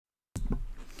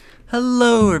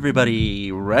Hello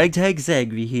everybody, Ragtag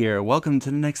Zagby here. Welcome to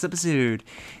the next episode.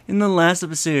 In the last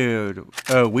episode,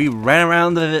 we ran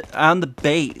around the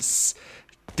base,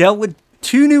 dealt with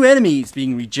two new enemies,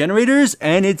 being Regenerators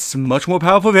and its much more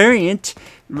powerful variant,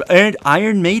 and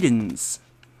Iron Maidens.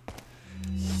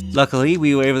 Luckily,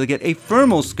 we were able to get a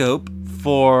thermal scope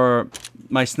for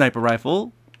my sniper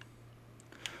rifle.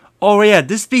 Oh yeah,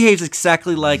 this behaves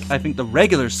exactly like, I think, the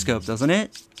regular scope, doesn't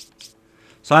it?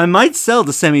 So I might sell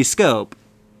the semi-scope.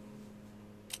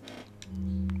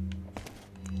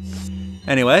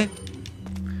 Anyway,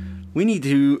 we need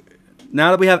to, now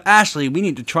that we have Ashley, we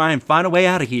need to try and find a way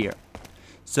out of here.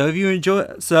 So if you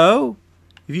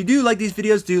do like these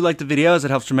videos, do like the videos,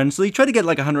 it helps tremendously. Try to get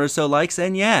like 100 or so likes,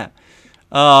 and yeah.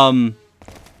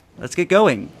 Let's get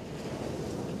going.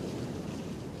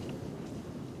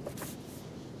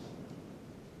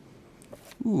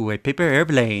 Ooh, a paper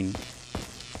airplane.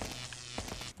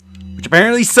 Which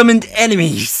apparently summoned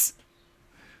enemies.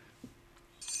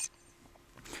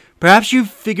 Perhaps you've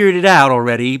figured it out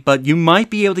already, but you might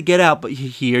be able to get out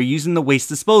here using the waste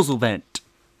disposal vent.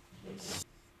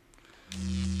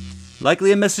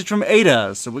 Likely a message from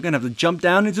Ada, so we're gonna have to jump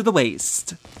down into the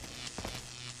waste.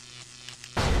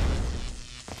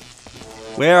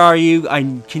 Where are you? I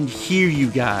can hear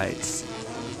you guys.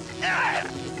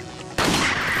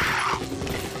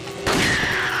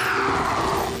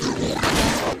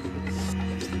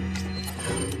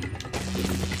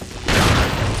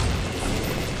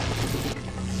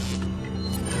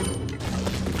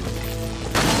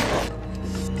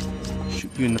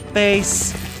 You in the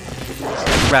face.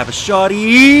 Grab a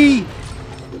shotty.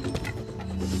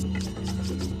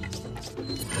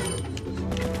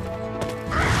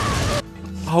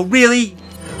 Oh, really?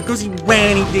 Because he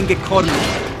ran, he didn't get caught in.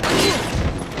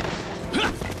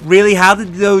 Really? How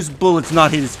did those bullets not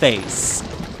hit his face?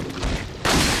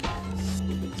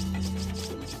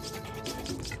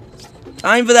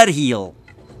 Time for that heal.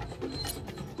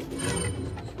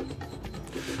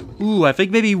 Ooh, I think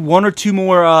maybe one or two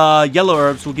more yellow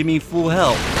herbs will give me full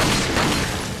health.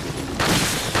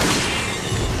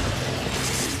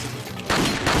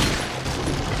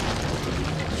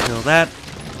 Kill that.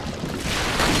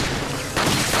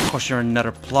 Of course you're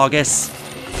another Plogus.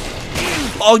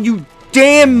 Oh, you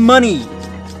damn money!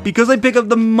 Because I picked up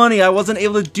the money, I wasn't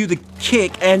able to do the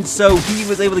kick, and so he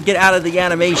was able to get out of the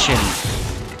animation.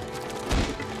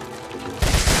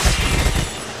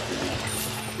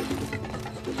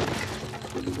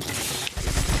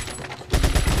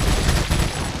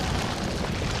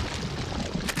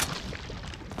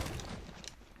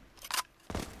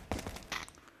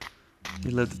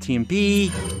 Reload the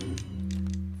TMP.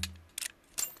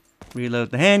 Reload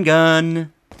the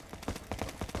handgun.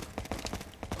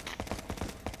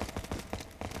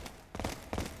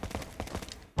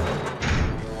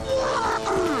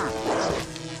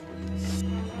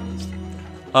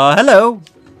 Hello.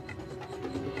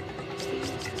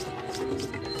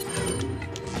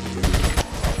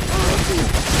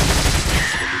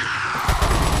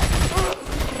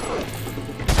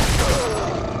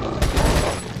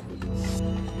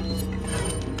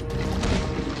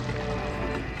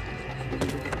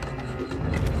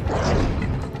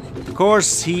 Of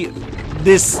course,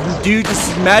 this dude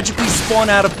just magically spawned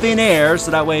out of thin air,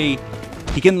 so that way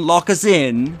he can lock us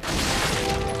in.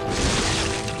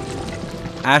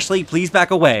 Ashley, please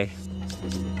back away.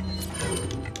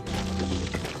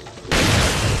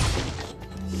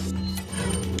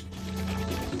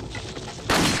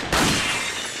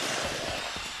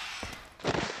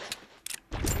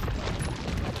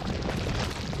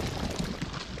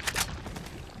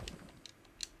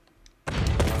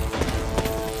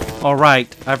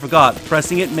 Alright, I forgot.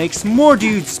 Pressing it makes more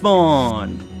dudes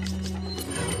spawn.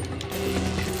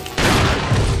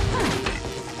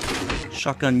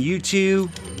 Shotgun you two.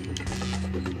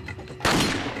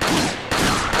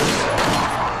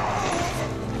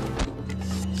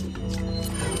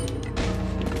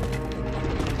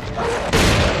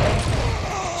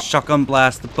 Shotgun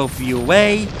blast the both of you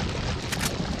away.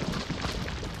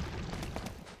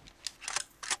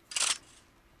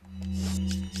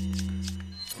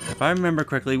 If I remember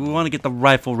correctly, we want to get the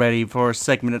rifle ready for a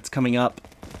segment that's coming up.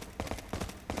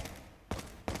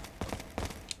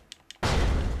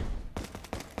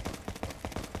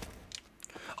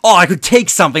 Oh, I could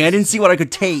take something. I didn't see what I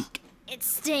could take. It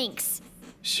stinks.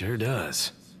 Sure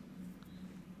does.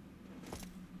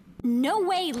 No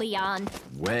way, Leon.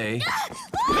 Way.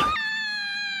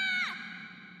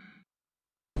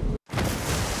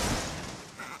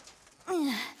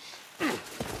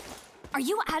 Are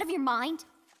you out of your mind?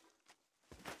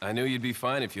 I knew you'd be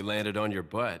fine if you landed on your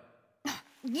butt.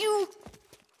 You...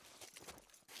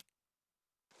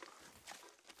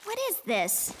 is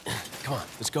this? Come on,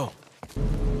 let's go.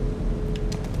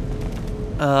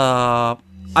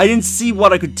 I didn't see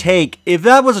what I could take. If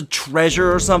that was a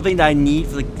treasure or something that I need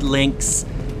for the links,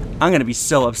 I'm gonna be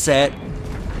so upset.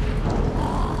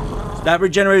 That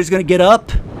regenerator's gonna get up.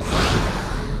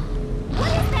 What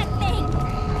is that thing?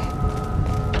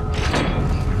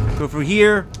 Go through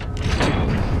here.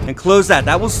 And close that.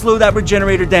 That will slow that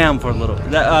regenerator down for a little.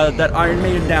 That Iron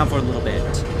Maiden down for a little bit.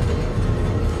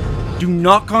 Do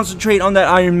not concentrate on that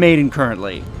Iron Maiden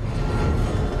currently.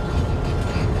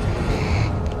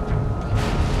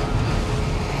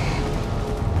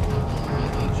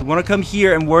 You want to come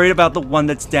here and worry about the one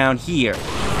that's down here.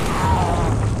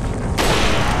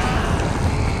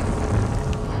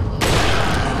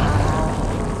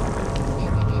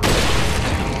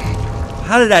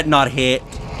 How did that not hit?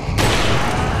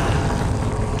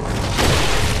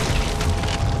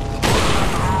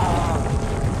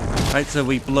 Alright, so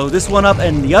we blow this one up,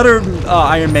 and the other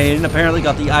Iron Maiden apparently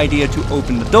got the idea to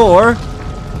open the door.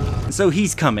 And so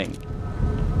he's coming.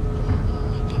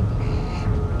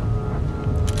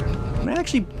 Can I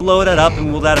actually blow that up,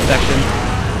 and will that affect him?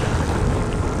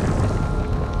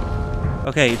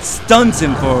 Okay, it stuns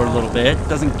him for a little bit.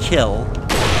 Doesn't kill.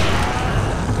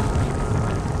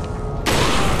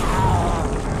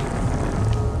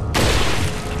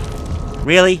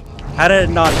 Really? How did it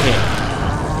not hit?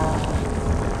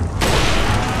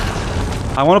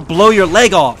 I want to blow your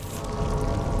leg off.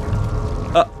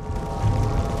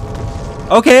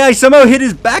 Okay, I somehow hit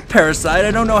his back parasite.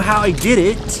 I don't know how I did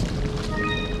it.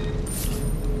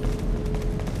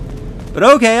 But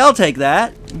okay, I'll take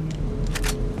that.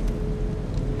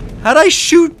 How'd I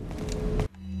shoot?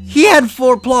 He had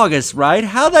 4 Plagas, right?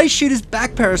 How'd I shoot his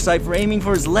back parasite for aiming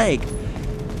for his leg?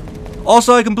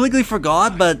 Also, I completely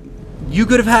forgot, but you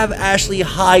could have Ashley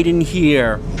hide in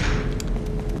here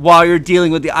while you're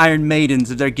dealing with the Iron Maidens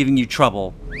if they're giving you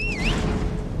trouble.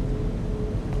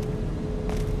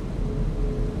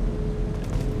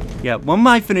 Yeah, when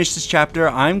I finish this chapter,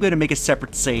 I'm going to make a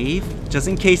separate save, just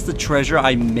in case the treasure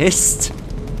I missed.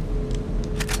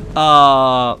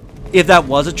 If that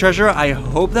was a treasure, I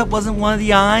hope that wasn't one of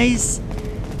the eyes.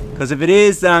 Because if it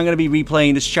is, then I'm going to be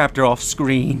replaying this chapter off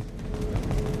screen.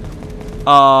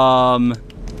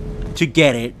 To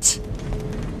get it.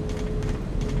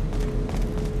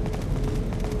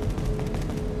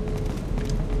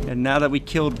 And now that we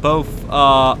killed both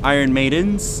Iron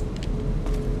Maidens.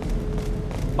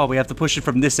 Oh, we have to push it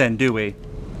from this end, do we?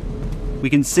 We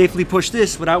can safely push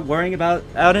this without worrying about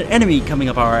an enemy coming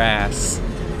up our ass.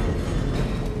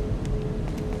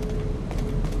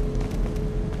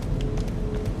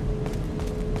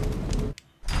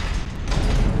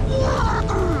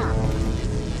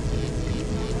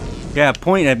 Yeah,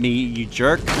 point at me, you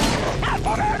jerk.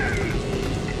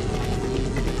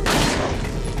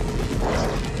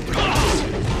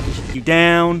 You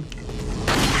down.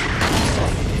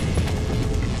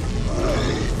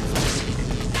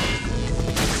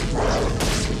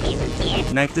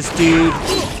 Knife this dude.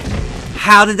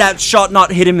 How did that shot not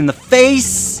hit him in the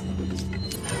face?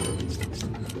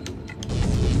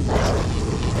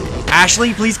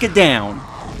 Ashley, please get down.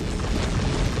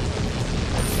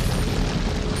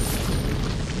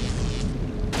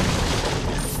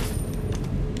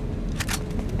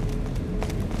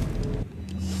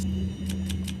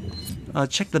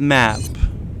 Check the map.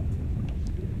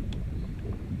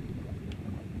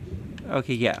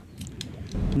 Okay, yeah.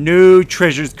 No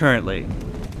treasures currently.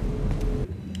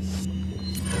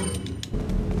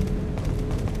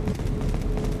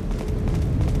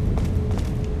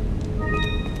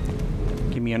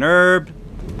 Give me an herb.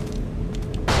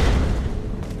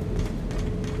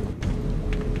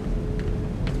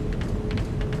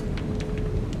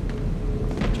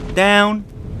 Down.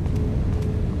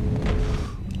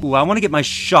 Ooh, I want to get my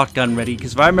shotgun ready,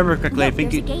 because if I remember correctly, Look, I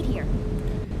think there's a gate here.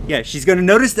 Yeah, she's gonna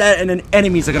notice that, and then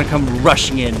enemies are gonna come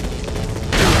rushing in.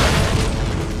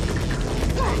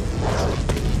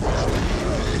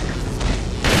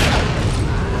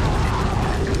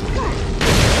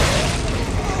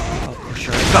 Oh, for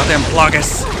sure. Goddamn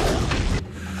Plagas.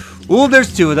 Ooh,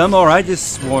 there's 2 of them. Alright,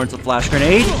 this warrants a flash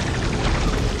grenade.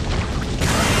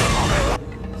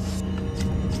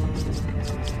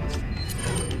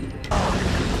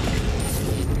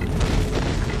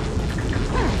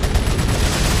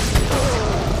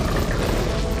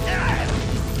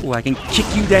 Ooh, I can kick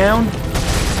you down.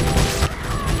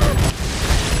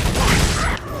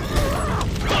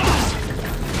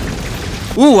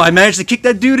 Ooh, I managed to kick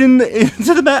that dude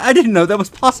into the back. I didn't know that was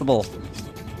possible.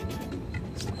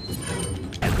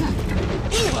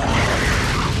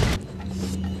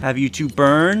 Have you 2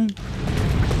 burn.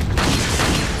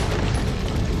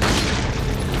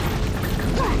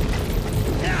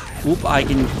 Oop, I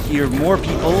can hear more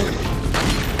people.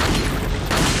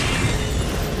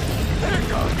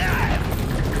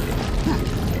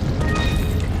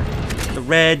 The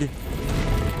red.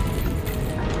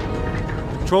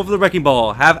 Control for the wrecking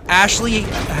ball. Have Ashley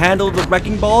handle the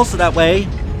wrecking ball so that way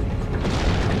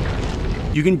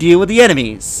you can deal with the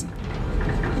enemies.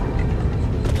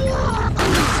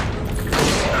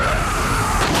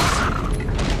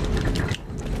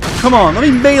 Come on, let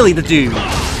me melee the dude.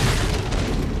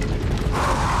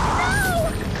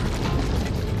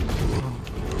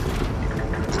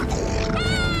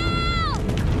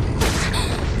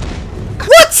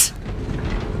 What?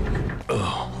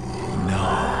 Oh, no.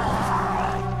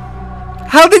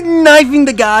 How did knifing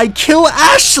the guy kill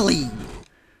Ashley?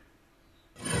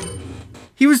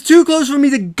 He was too close for me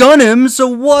to gun him, so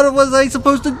what was I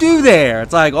supposed to do there?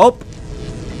 It's like, oh.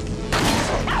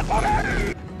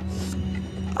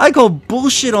 I call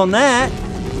bullshit on that.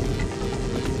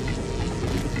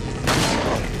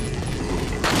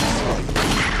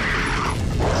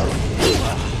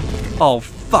 Oh,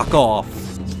 fuck off.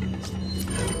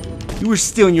 You were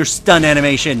still in your stun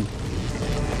animation.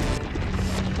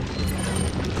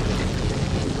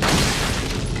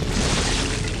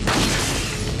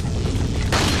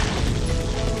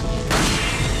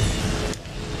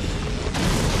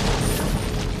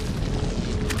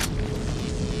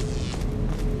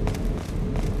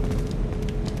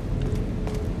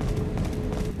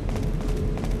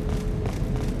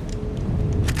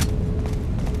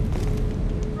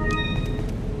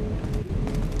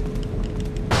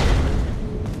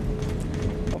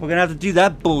 We're gonna have to do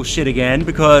that bullshit again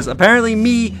because apparently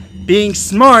me being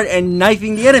smart and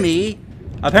knifing the enemy,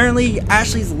 apparently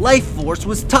Ashley's life force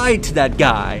was tied to that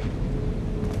guy.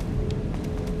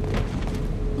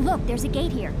 Look, there's a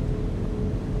gate here.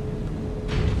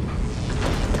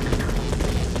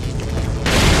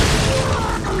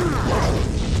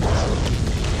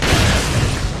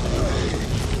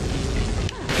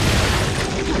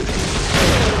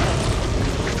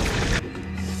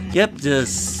 Yep,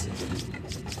 just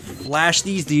flash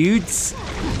these dudes.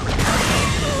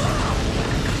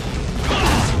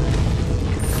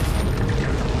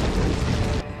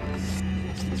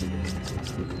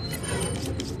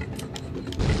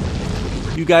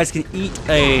 You guys can eat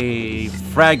a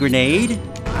frag grenade.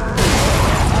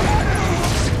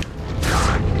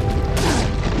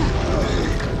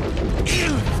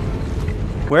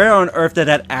 Where on earth did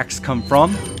that axe come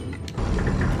from?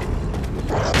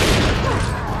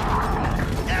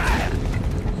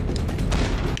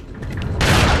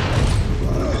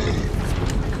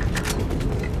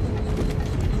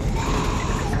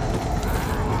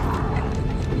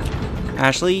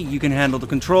 Ashley, you can handle the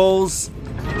controls.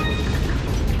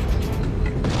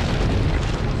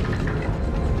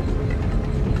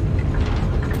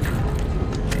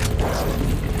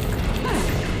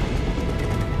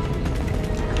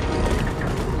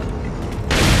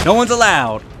 No one's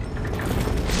allowed.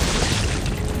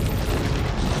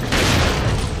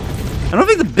 I don't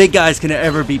think the big guys can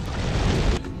ever be...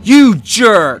 You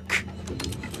jerk!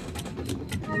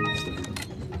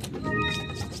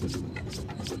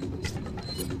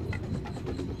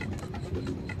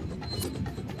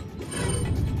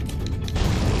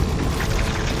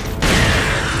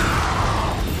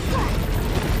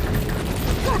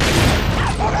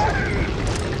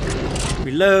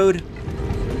 Reload.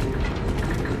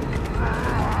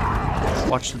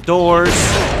 Watch the doors.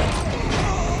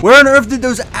 Where on earth did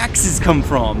those axes come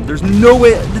from? There's no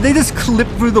way. Did they just clip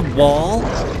through the wall?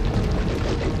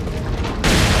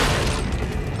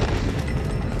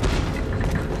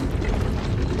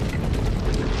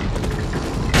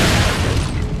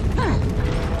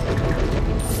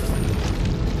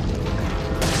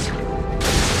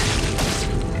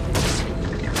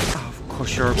 Oh, of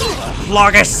course you're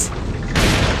Vlogus!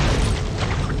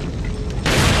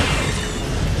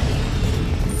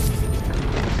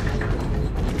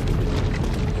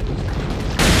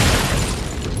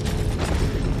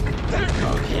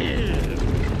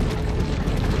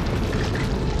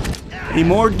 Any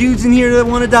more dudes in here that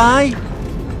want to die?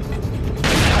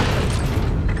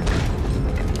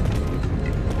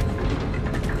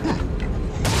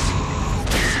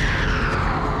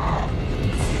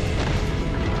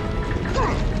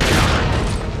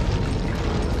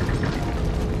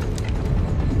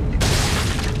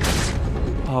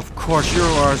 Of course you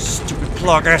are, stupid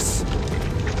pluggers.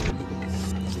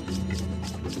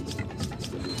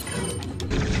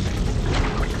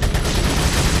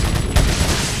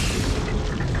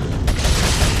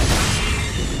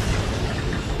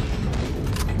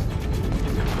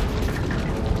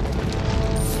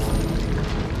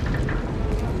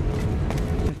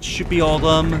 should be all of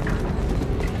them.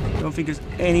 Don't think there's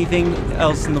anything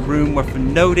else in the room worth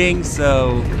noting,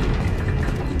 so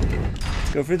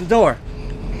let's go through the door.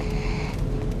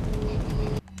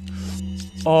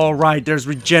 Alright, there's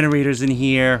regenerators in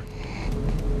here.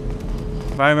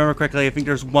 If I remember correctly, I think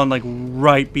there's one like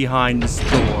right behind this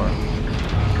door.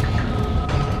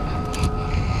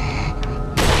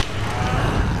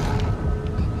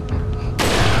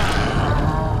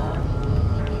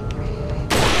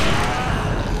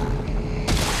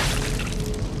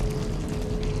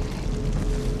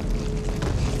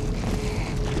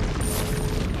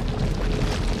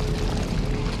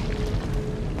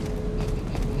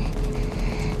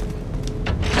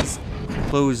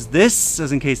 Close this,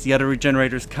 as in case the other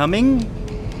regenerator's coming.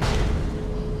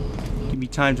 Give me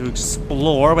time to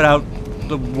explore without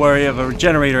the worry of a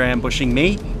regenerator ambushing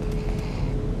me.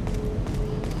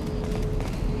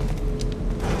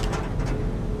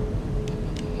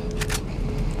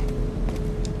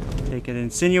 Take an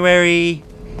incendiary.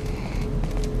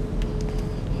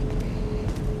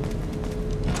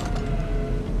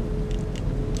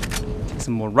 Take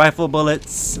some more rifle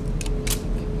bullets.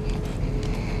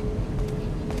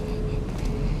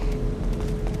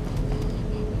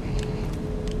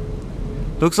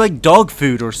 Looks like dog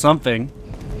food or something.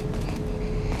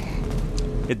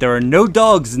 Yet there are no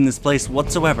dogs in this place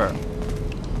whatsoever.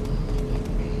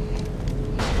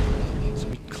 So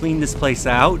we clean this place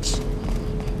out.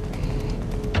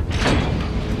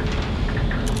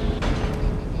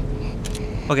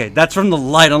 Okay, that's from the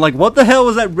light. I'm like, what the hell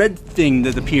was that red thing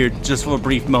that appeared just for a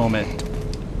brief moment?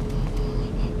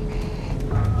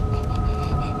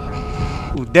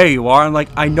 Ooh, there you are. I'm like,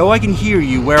 I know I can hear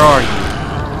you. Where are you?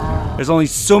 There's only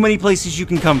so many places you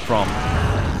can come from.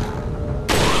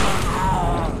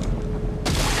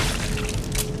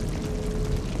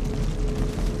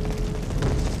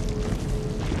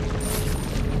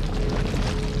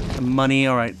 Money,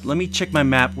 alright. Let me check my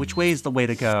map. Which way is the way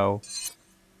to go?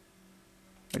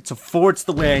 Alright, so forward's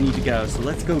the way I need to go. So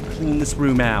let's go clean this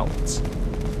room out.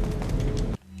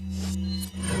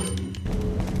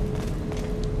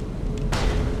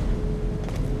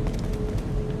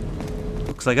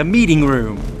 Looks like a meeting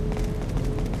room.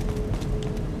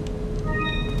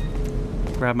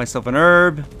 Grab myself an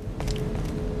herb.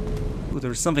 Ooh, there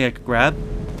was something I could grab.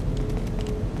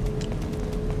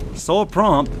 Solar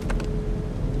prompt.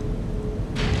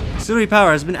 Auxiliary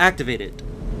power has been activated.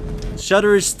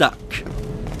 Shutter is stuck.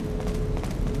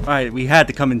 Alright, we had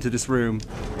to come into this room.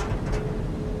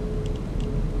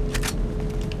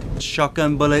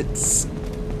 Shotgun bullets.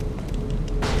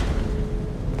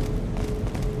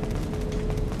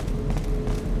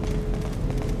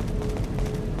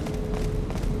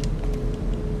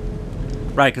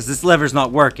 Right, because this lever's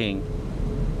not working.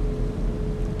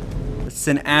 Let's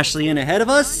send Ashley in ahead of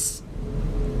us.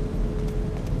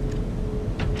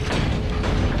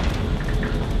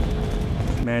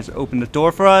 Managed to open the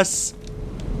door for us.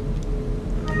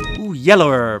 Ooh, yellow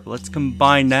herb. Let's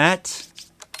combine that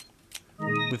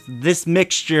with this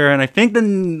mixture, and I think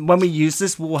then when we use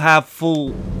this, we'll have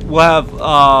full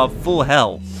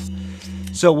health.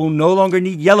 So we'll no longer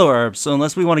need yellow herbs. So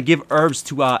unless we want to give herbs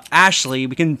to Ashley,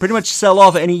 we can pretty much sell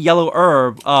off any yellow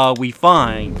herb we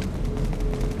find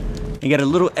and get a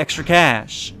little extra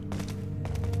cash.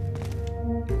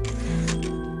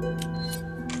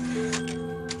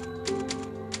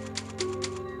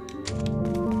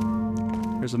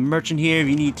 There's a merchant here if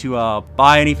you need to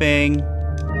buy anything.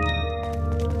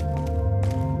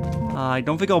 I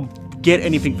don't think I'll get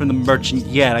anything from the merchant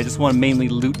yet. I just want to mainly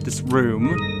loot this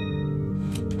room.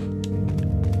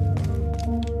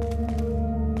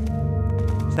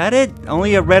 Is that it?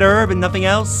 Only a red herb and nothing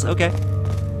else? Okay.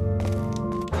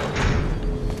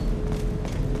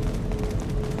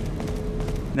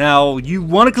 Now, you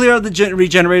want to clear out the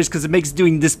regenerators because it makes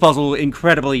doing this puzzle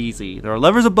incredibly easy. There are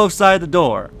levers on both sides of the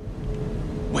door.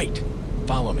 Wait.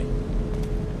 Follow me.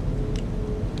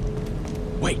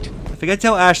 Wait. I think I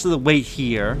tell Ashley to wait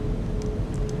here.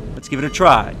 Let's give it a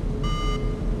try.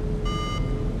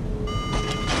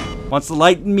 Once the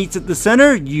light meets at the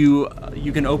center, you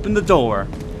can open the door.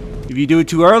 If you do it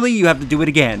too early, you have to do it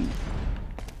again.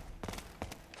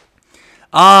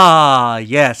 Ah,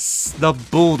 yes, the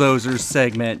bulldozer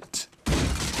segment.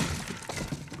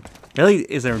 Really?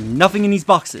 Is there nothing in these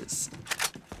boxes?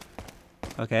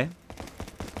 Okay.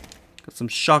 Got some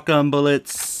shotgun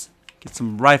bullets. Get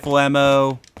some rifle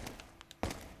ammo.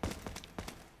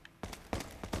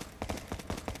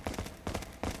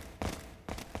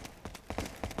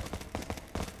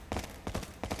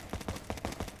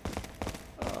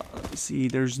 See,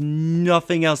 there's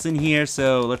nothing else in here,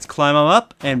 so let's climb on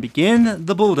up and begin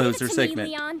the bulldozer segment.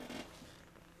 Leon.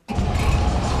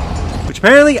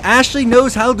 Apparently, Ashley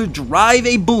knows how to drive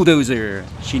a bulldozer.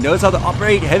 She knows how to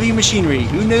operate heavy machinery.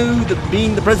 Who knew that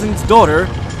being the president's daughter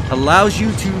allows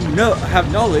you to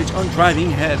have knowledge on driving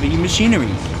heavy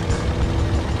machinery?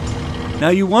 Now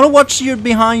you want to watch your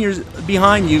behind you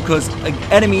because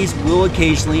enemies will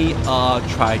occasionally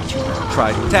try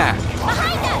to attack.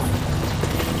 Behind us!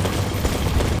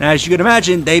 Now, as you can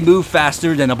imagine, they move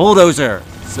faster than a bulldozer,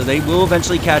 so they will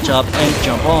eventually catch up and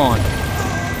jump on.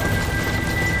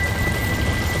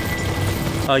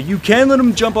 You can let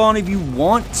them jump on if you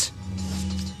want.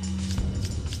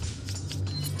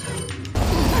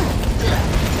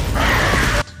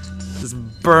 Just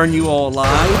burn you all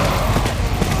alive.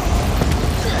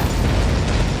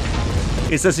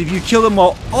 It says if you kill them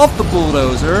all off the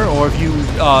bulldozer, or if you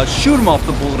shoot them off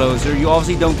the bulldozer, you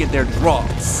obviously don't get their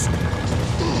drops.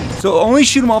 So only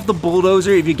shoot them off the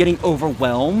bulldozer if you're getting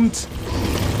overwhelmed.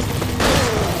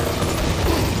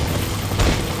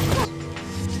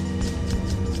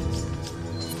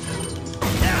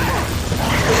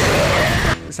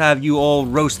 Let's have you all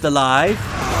roast alive.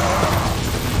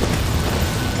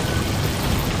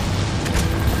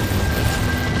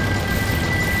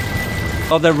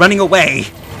 Oh, they're running away.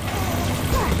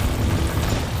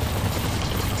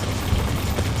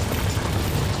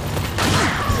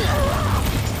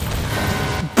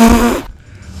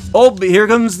 Oh, here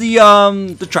comes the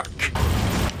truck.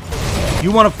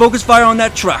 You want to focus fire on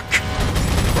that truck.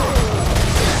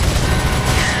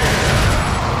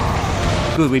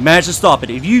 Good, we managed to stop it.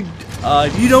 If you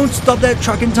don't stop that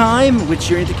truck in time, which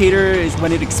your indicator is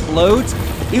when it explodes,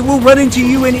 it will run into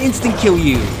you and instant kill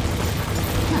you.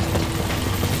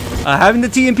 Having the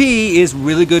TMP is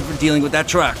really good for dealing with that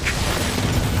truck.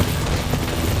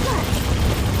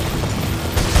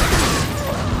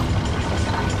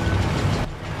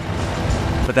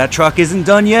 But that truck isn't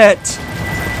done yet.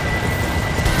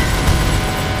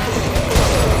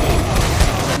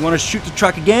 You want to shoot the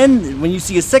truck again? When you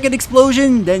see a second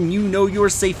explosion, then you know you're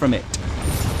safe from it.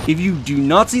 If you do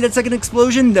not see that second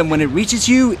explosion, then when it reaches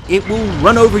you, it will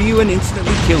run over you and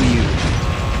instantly kill you.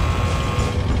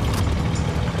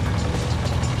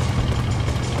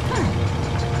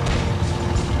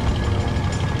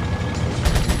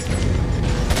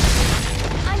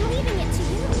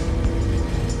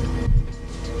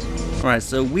 Alright,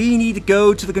 so we need to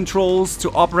go to the controls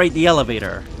to operate the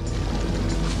elevator.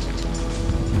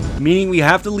 Meaning we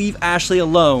have to leave Ashley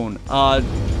alone.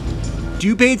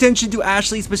 Do pay attention to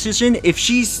Ashley's position. If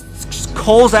she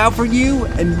calls out for you,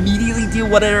 immediately deal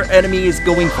whatever enemy is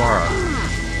going for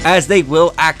her, as they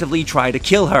will actively try to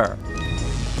kill her.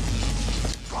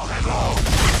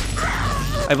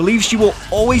 I believe she will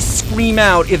always scream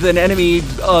out if an enemy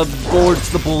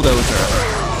boards the bulldozer.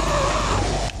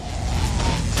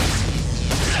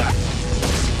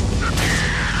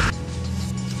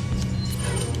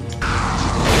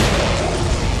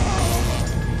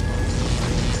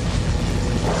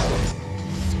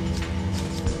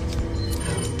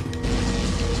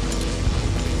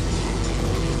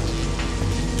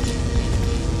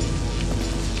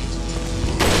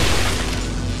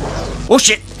 Oh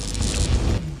shit!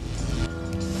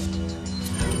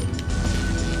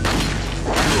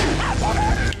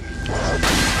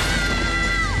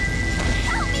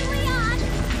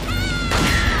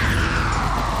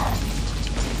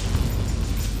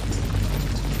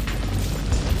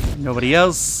 Nobody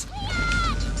else.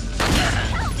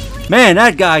 Man,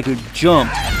 that guy could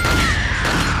jump.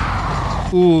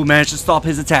 Ooh, managed to stop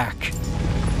his attack.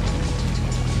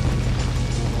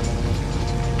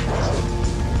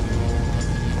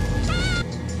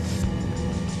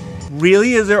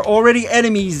 Really? Is there already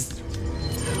enemies?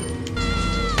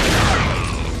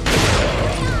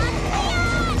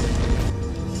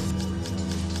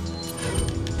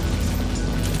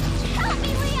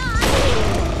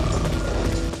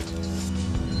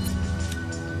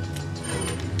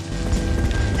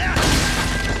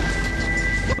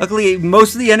 Luckily,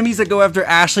 most of the enemies that go after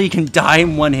Ashley can die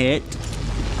in one hit.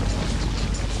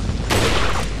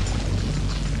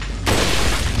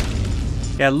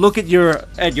 Yeah, look at your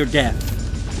death.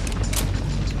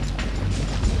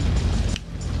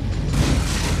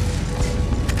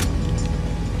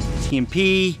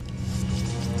 TMP.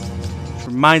 Which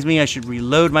reminds me I should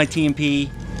reload my TMP.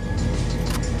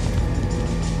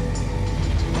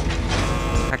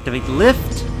 Activate the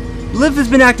lift. Lift has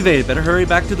been activated. Better hurry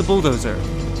back to the bulldozer.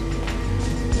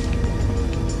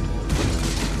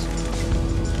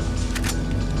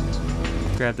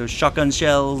 Grab those shotgun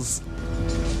shells.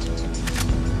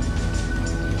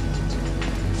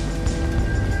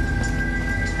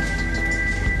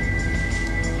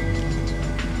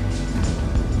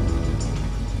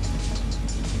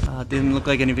 Didn't look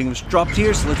like anything was dropped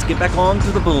here, so let's get back on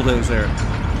to the bulldozer.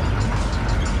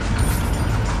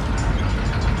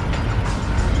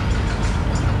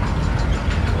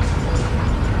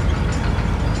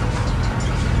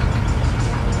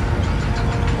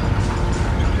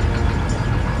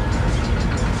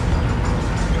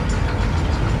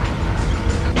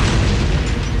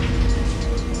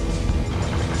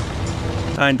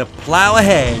 Time to plow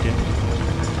ahead.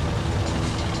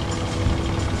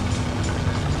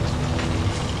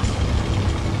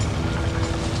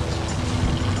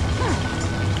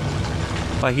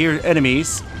 If I hear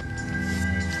enemies.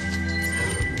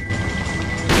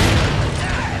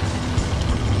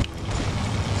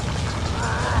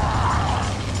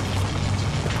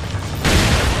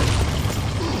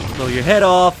 Blow your head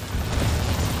off.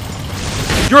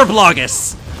 You're a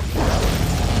Blogus!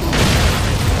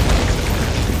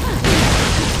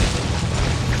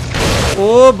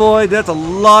 Oh boy, that's a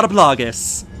lot of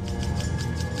Blogus.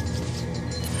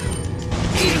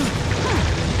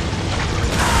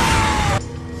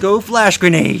 Go flash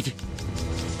grenade.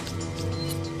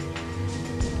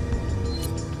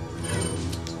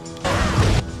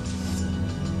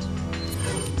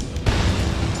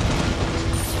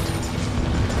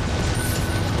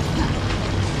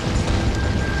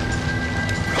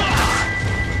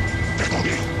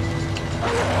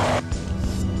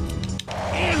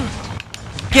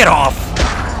 Get off!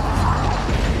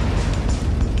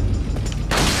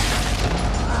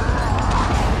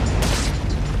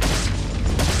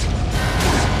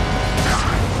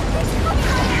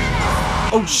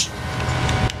 Oh sh!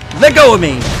 Let go of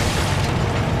me!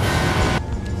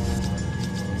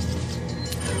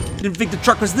 Didn't think the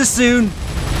truck was this soon.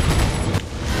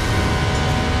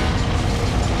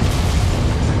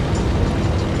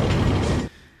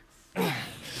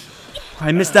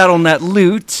 I missed out on that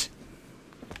loot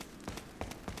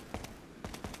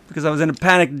because I was in a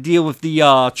panic to deal with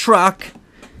the truck.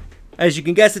 As you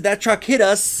can guess, if that truck hit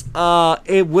us,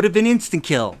 it would have been instant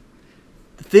kill.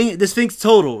 This thing's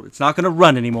totaled. It's not gonna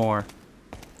run anymore.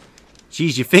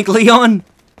 Jeez, you think, Leon?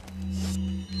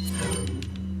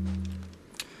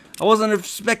 I wasn't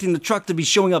expecting the truck to be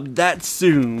showing up that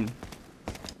soon.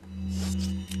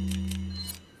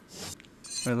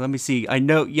 Alright, let me see. I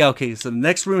know. Yeah, okay. So the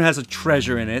next room has a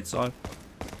treasure in it. So I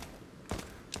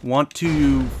want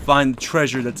to find the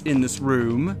treasure that's in this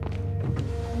room.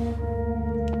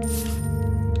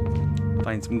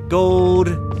 Find some gold.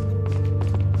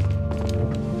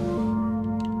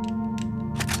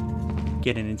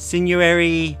 Get an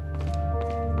incendiary.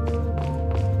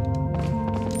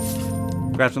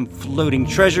 Grab some floating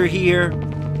treasure here.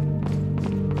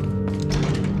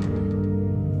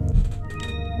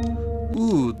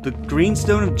 Ooh, the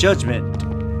Greenstone of Judgment.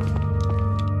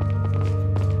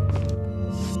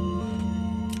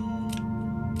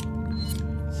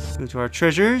 Go to our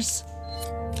treasures.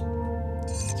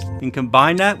 And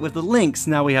combine that with the links.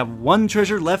 Now we have one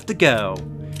treasure left to go.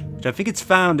 Which I think it's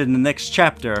found in the next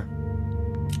chapter.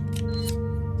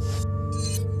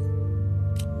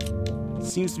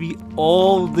 Seems to be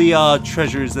all the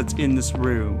treasures that's in this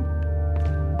room.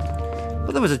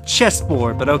 Well, there was a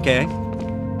chessboard, but okay.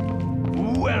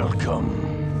 Welcome.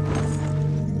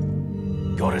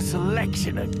 Got a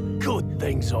selection of good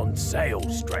things on sale,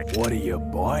 Striker. What are you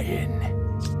buying?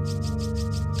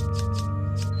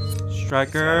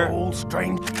 Striker. Old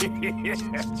strange.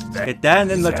 Get that, and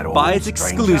then let's buy its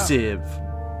exclusive.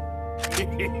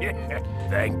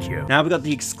 Thank you. Now we got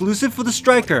the exclusive for the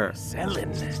Striker.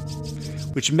 Selling.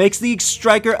 Which makes the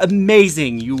Striker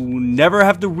amazing. You never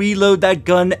have to reload that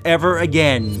gun ever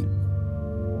again.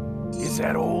 Is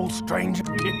that all, stranger?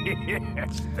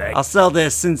 I'll sell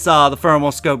this since the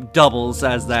thermal scope doubles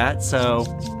as that, so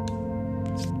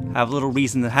have a little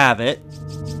reason to have it.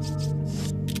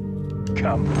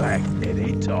 Come back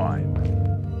anytime.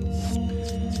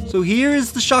 So here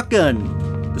is the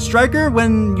shotgun. The Striker,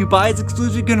 when you buy its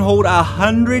exclusive, can hold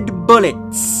 100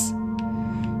 bullets.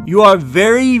 You are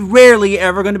very rarely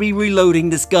ever going to be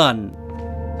reloading this gun.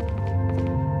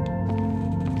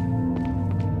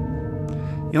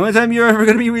 The only time you're ever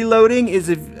going to be reloading is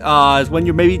if is when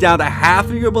you're maybe down to half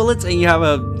of your bullets and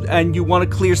you want to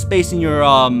clear space in your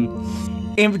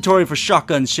inventory for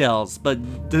shotgun shells. But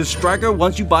the Striker,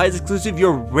 once you buy its exclusive,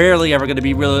 you're rarely ever going to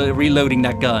be reloading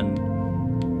that gun.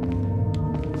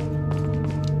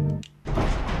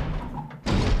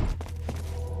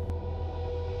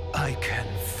 I can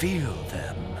feel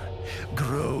them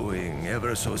growing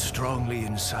ever so strongly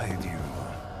inside you.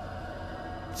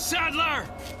 Sadler!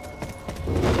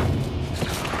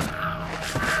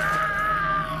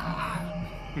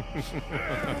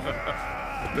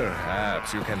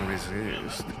 Perhaps you can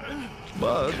resist,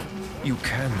 but you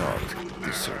cannot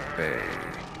disobey.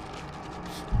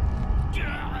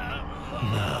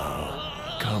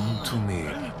 Now, come to me,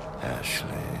 Ashley.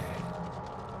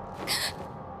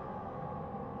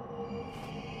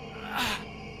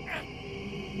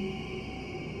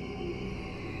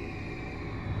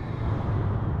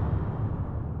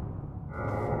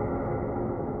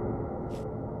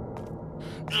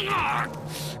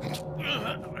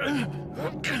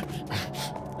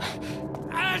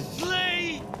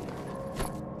 Ashley!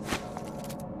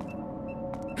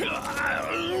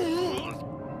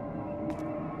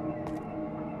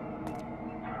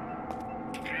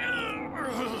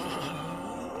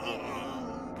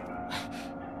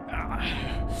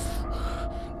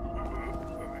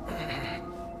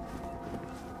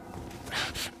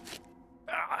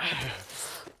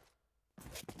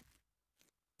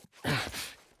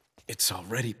 It's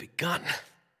already begun.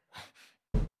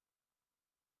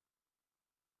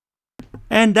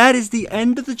 And that is the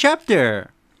end of the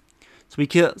chapter.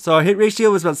 So our hit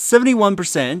ratio was about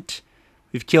 71%.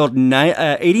 We've killed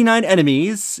 89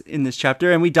 enemies in this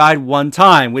chapter, and we died one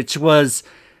time, which was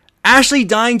Ashley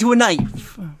dying to a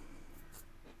knife.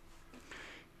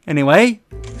 Anyway,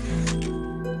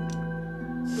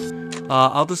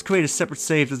 I'll just create a separate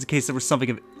save just in case there was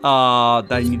something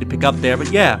that I need to pick up there.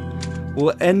 But yeah,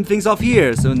 we'll end things off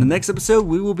here. So in the next episode,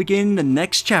 we will begin the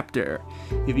next chapter.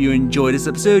 If you enjoyed this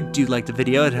episode, do like the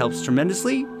video, it helps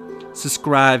tremendously.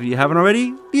 Subscribe if you haven't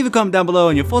already, leave a comment down below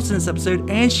on your thoughts on this episode,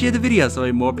 and share the video so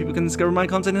that more people can discover my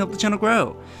content and help the channel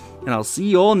grow. And I'll see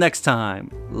you all next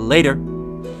time. Later.